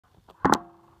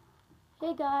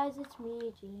Hey guys, it's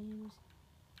me, James.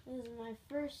 This is my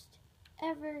first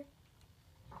ever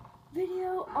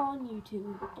video on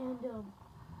YouTube, and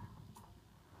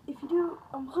if you do,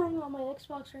 I'm playing on my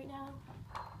Xbox right now,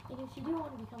 and if you do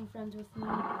want to become friends with me,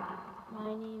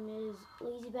 my name is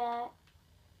LazyBat,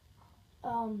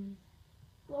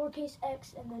 lowercase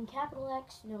x and then capital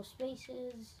X, no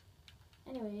spaces.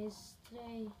 Anyways,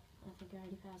 today, I think I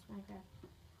already passed Minecraft.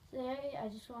 Today, I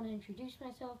just want to introduce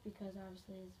myself because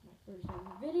obviously this is my first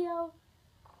ever video.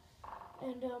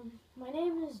 And, my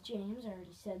name is James, I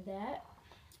already said that.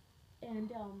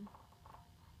 And,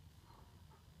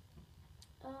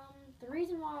 the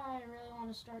reason why I really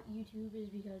want to start YouTube is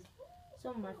because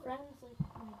some of my friends, like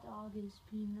my dog is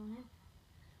being annoying.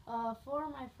 4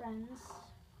 of my friends,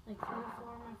 like 3 or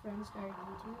 4 of my friends started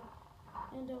YouTube.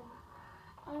 And,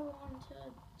 I wanted to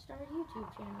start a YouTube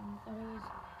channel and thought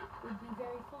it would be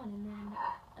very fun. And then,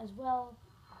 as well,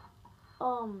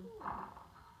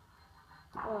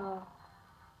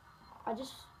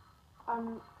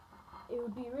 it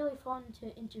would be really fun to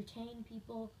entertain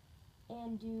people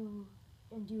and do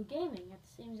gaming at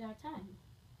the same exact time.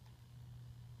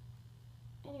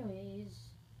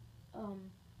 Anyways,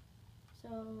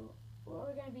 so what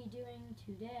we're going to be doing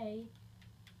today,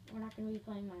 we're not going to be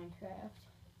playing Minecraft.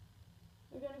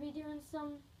 We're going to be doing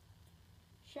some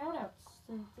shoutouts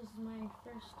since this is my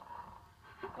first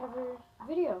ever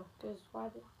video, because why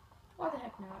the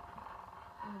heck not?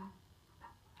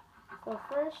 So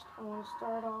first, I want to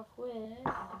start off with, if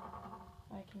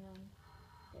I can,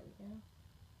 there we go,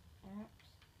 apps,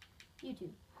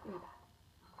 YouTube, here we go.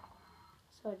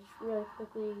 So just really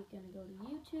quickly, going to go to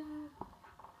YouTube,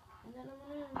 and then I'm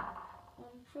going to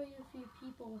show you a few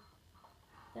people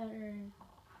that are,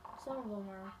 some of them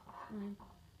are my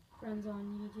friends on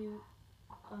YouTube,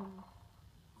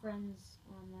 friends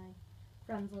on my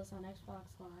friends list on Xbox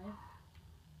Live,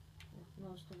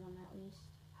 most of them at least,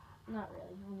 not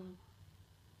really, only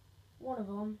one of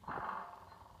them.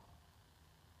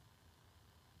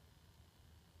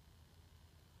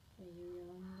 Okay, here we go,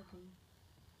 I'm looking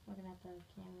at the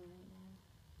camera right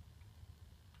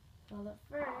now. Well, at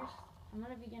first, I'm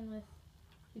going to begin with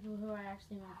people who are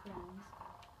actually my friends.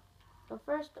 So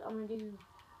first, I'm going to do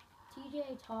TJ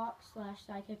Talk /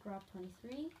 Sidekick Rob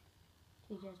 23.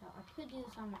 TJ Talk. I could do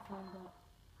this on my phone, but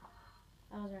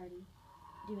I was already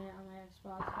doing it on my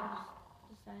Xbox, so I just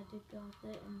decided to go with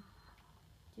it and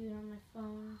do it on my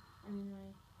phone, my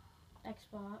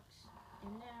Xbox.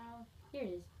 And now, here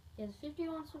it is. He has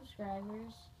 51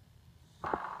 subscribers.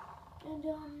 And,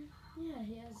 yeah,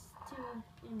 he has 2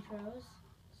 intros.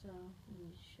 So, let me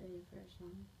just show you the first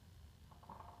one.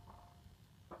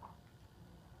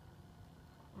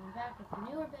 And I'm back with a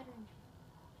newer, better intro.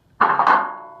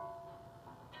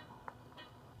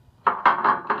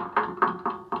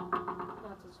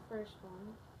 That's his first one.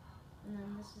 And then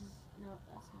this is, no,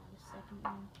 that's not his second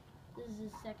one. This is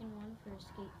his second one for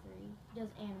Skate 3. He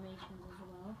does animations as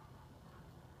well,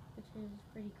 which is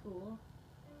pretty cool.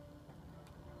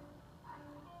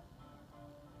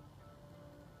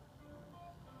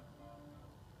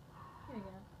 Here we go.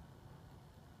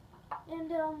 And,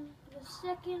 the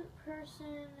second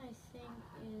person I think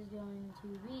is going to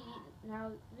be,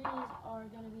 now these are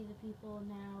going to be the people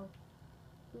now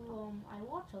who, I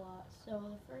watch a lot. So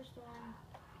the first one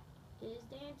is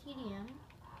Dan TDM.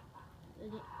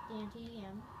 Dan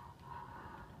TDM.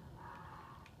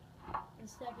 The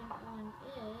second one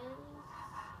is,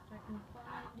 if I can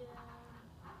find him,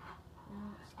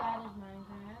 Sky does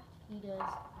Minecraft. He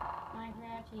does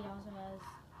Minecraft. He also has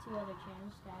 2 other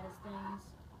channels, Sky does Things,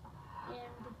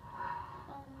 and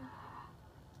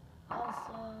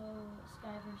also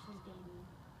Sky vs. Gaming.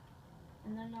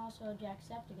 And then also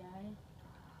Jacksepticeye.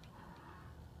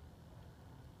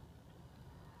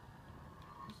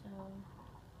 So,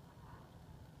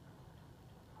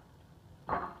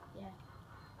 yeah.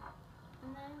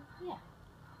 And then, yeah.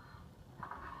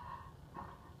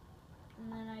 And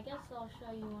then I guess I'll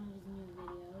show you one of his new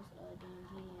videos, Dan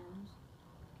TDM's.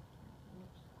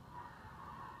 Oops.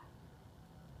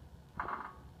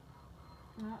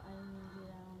 No, I didn't mean to do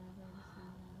that one. I've already seen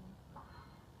that one.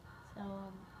 So,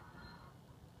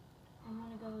 I'm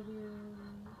gonna go to,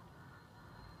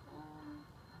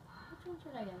 which one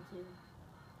should I go to?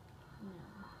 No.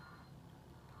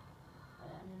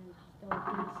 I'm gonna just go with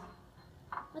these.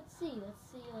 Let's see.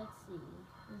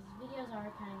 These videos are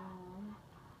kind of long.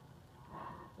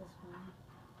 This one.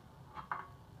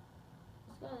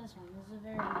 Let's go to this one. This is a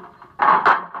very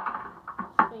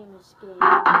famous game. Turn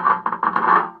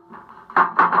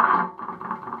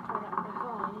up the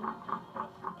volume.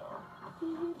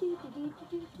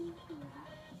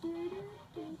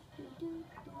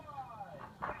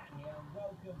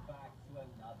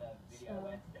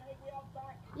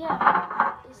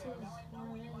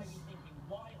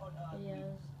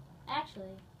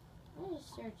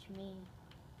 search me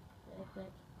really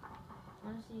quick. I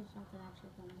want to see if something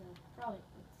actually comes up. Probably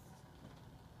it's.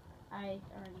 I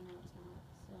already know it's not.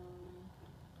 So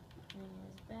my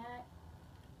name is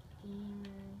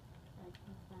BatGamer. I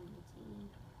can find the T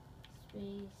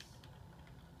space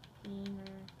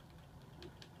gamer.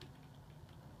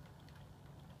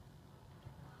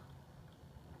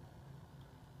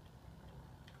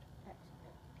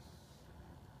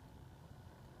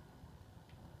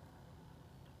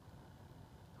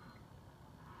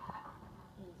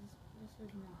 This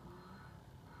is not mine.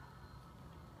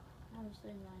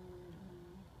 Obviously mine isn't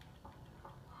mine.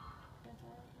 But I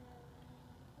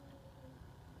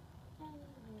have any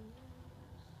videos.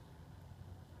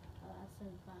 Oh, that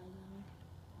says BatGamer.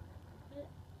 But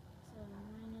so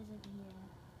mine isn't here.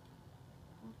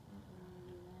 Oh, I don't want to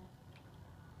do that.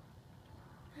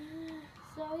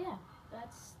 So yeah,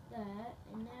 that's that.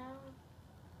 And now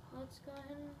let's go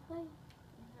ahead and play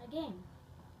a game.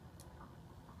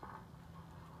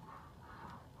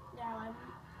 Now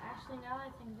now I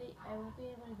think I won't be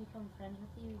able to become friends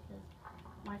with you because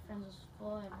my friends is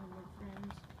full. I have 100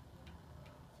 friends.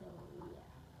 So yeah.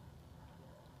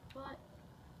 But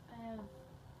I have.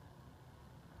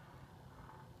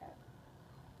 But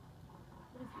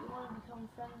if you want to become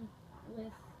friends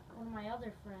with one of my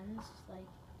other friends, like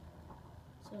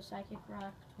so Psychic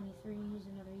Rock 23 is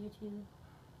another YouTuber.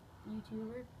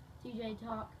 TJ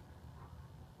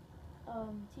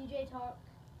Talk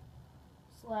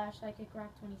 / Psychic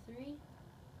Rock 23.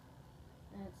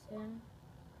 That's him.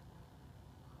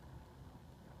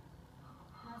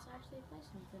 Let's actually play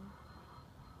something.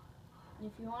 And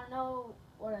if you want to know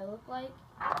what I look like,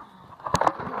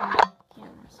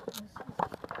 cameras.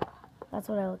 That's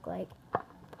what I look like.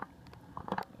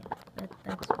 Yeah,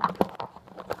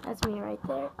 that's me right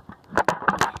there.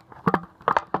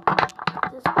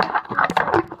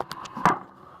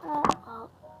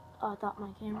 I thought my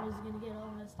camera was gonna get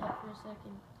all messed up for a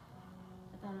second.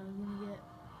 I thought I was gonna get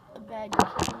a bad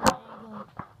camera angle.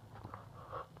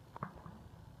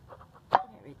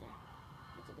 Okay, right there.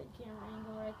 That's a good camera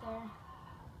angle right there.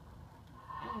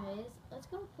 Anyways, let's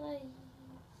go play.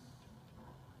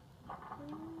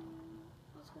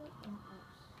 Let's go.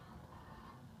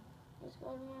 Let's go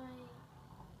to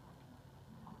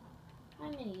my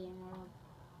minigame world.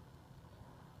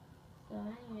 So,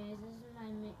 anyways, this is my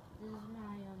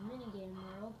minigame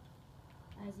world.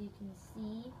 As you can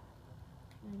see,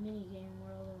 my minigame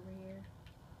world over here.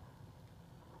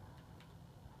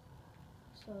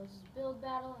 So this is build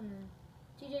battle, and then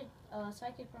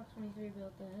Psychic Rock 23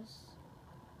 built this.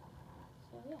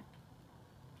 So yeah.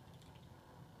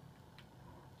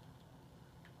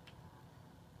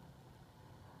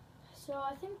 So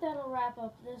I think that'll wrap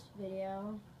up this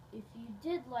video. If you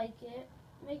did like it,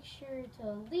 make sure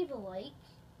to leave a like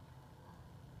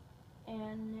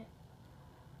and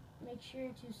make sure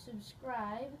to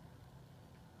subscribe.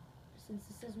 Since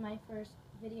this is my first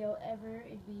video ever,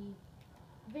 it'd be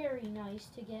very nice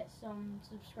to get some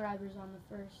subscribers on the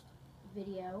first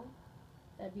video.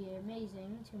 That'd be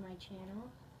amazing to my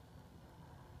channel.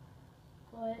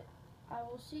 But I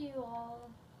will see you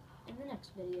all in the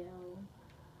next video.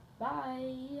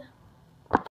 Bye!